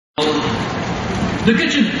The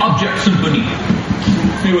Kitchen Object Symphony.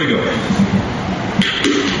 Here we go.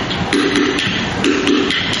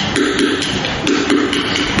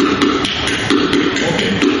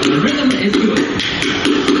 Okay, the rhythm is good.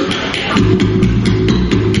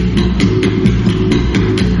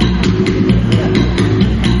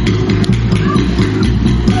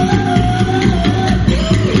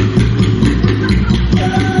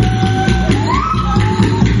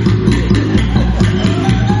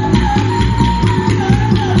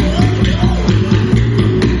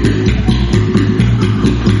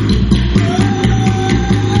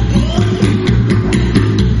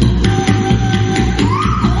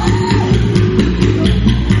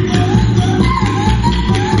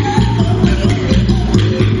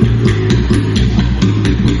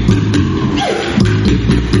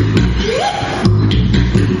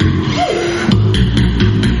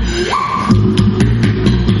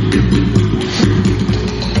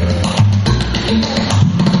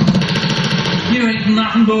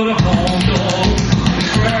 Nothing but a home dog,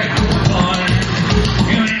 crack fun.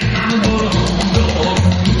 You ain't nothing but a home dog,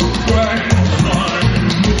 crack fun.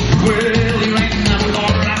 Well, you ain't nothing but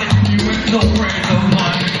a rabbit, you ain't no friend of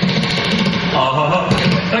mine.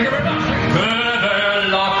 Thank you very much.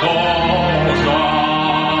 Bella cosa,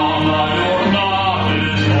 you're not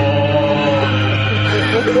his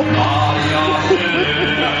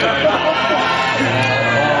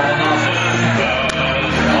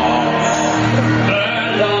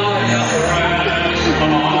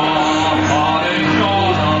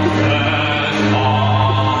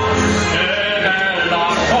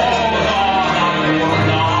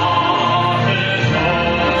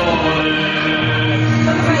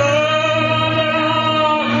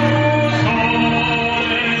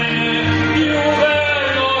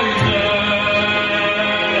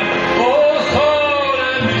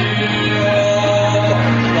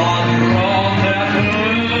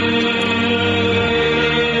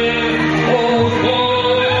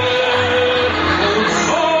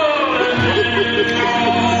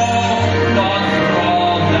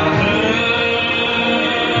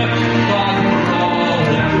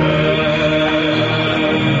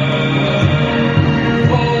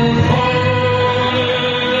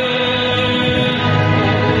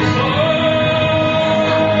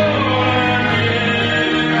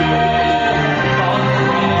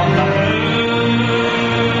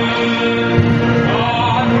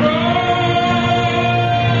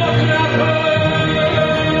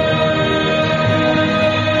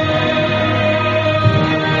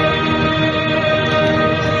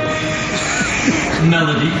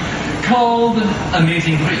melody called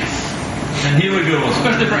Amazing Grace. And here we go,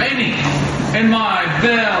 especially for Amy and my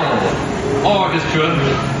bell orchestra.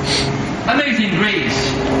 Amazing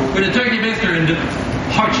Grace with a turkey baster and the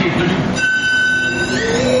heart-shaped balloon.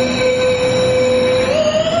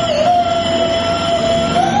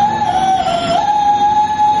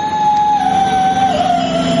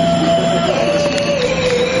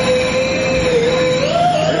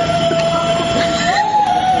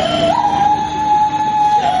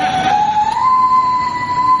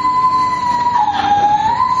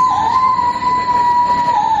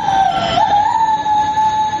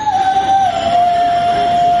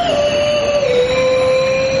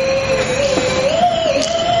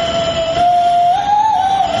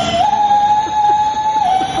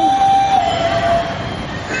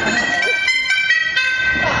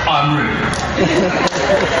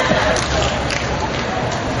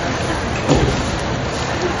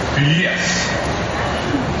 Yes.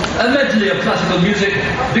 A medley of classical music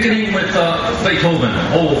beginning with Beethoven.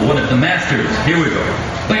 Oh, one of the masters. Here we go.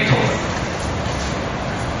 Beethoven.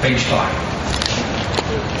 Page 5.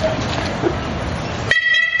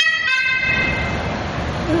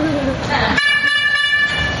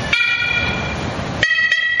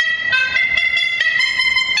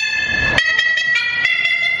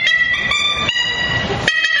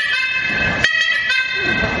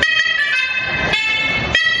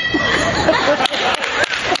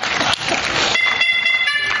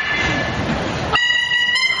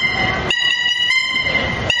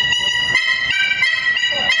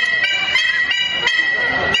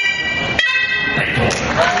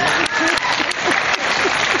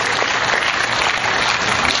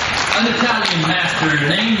 An Italian master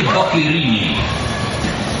named Boccherini.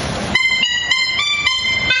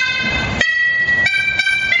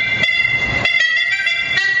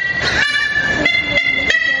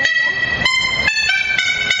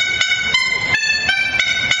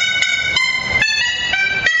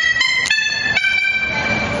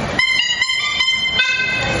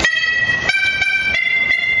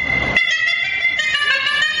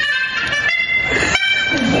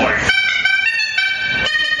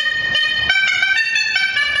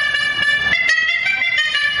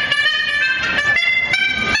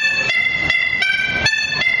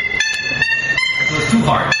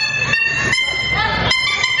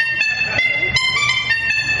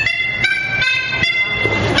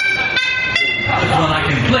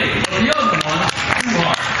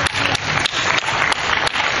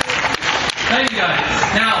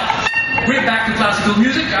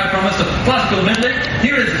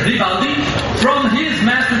 Here is Vivaldi from his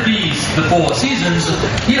masterpiece, The Four Seasons.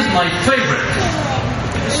 Here's my favorite,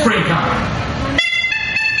 Springtime.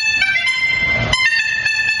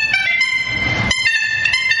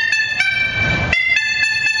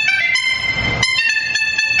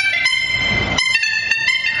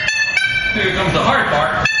 Here comes the hard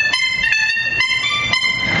part.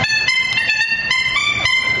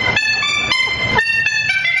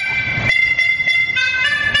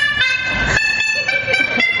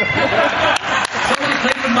 Somebody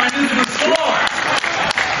played with my musical score.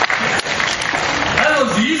 That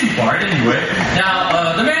was the easy part, anyway.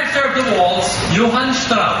 Now, the master of the waltz, Johann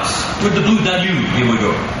Strauss, with the Blue Danube. Here we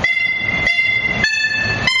go.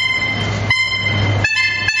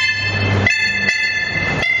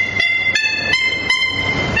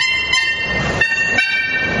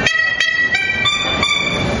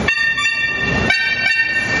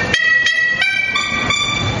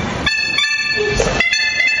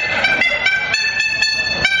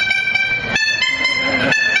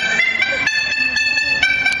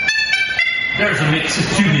 There's a mix of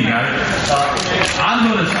tuning out.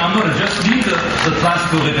 I'm gonna just leave the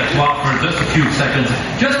classical repertoire for just a few seconds,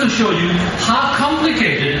 just to show you how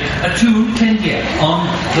complicated a tune can get on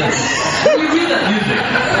the. When you read that music,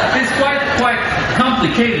 it's quite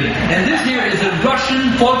complicated. And this here is a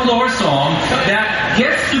Russian folklore song that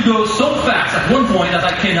gets to go so fast at one point that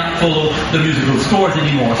I cannot follow the musical scores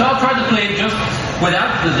anymore. So I'll try to play it just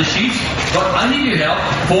without the sheets, but I need your help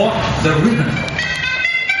for the rhythm.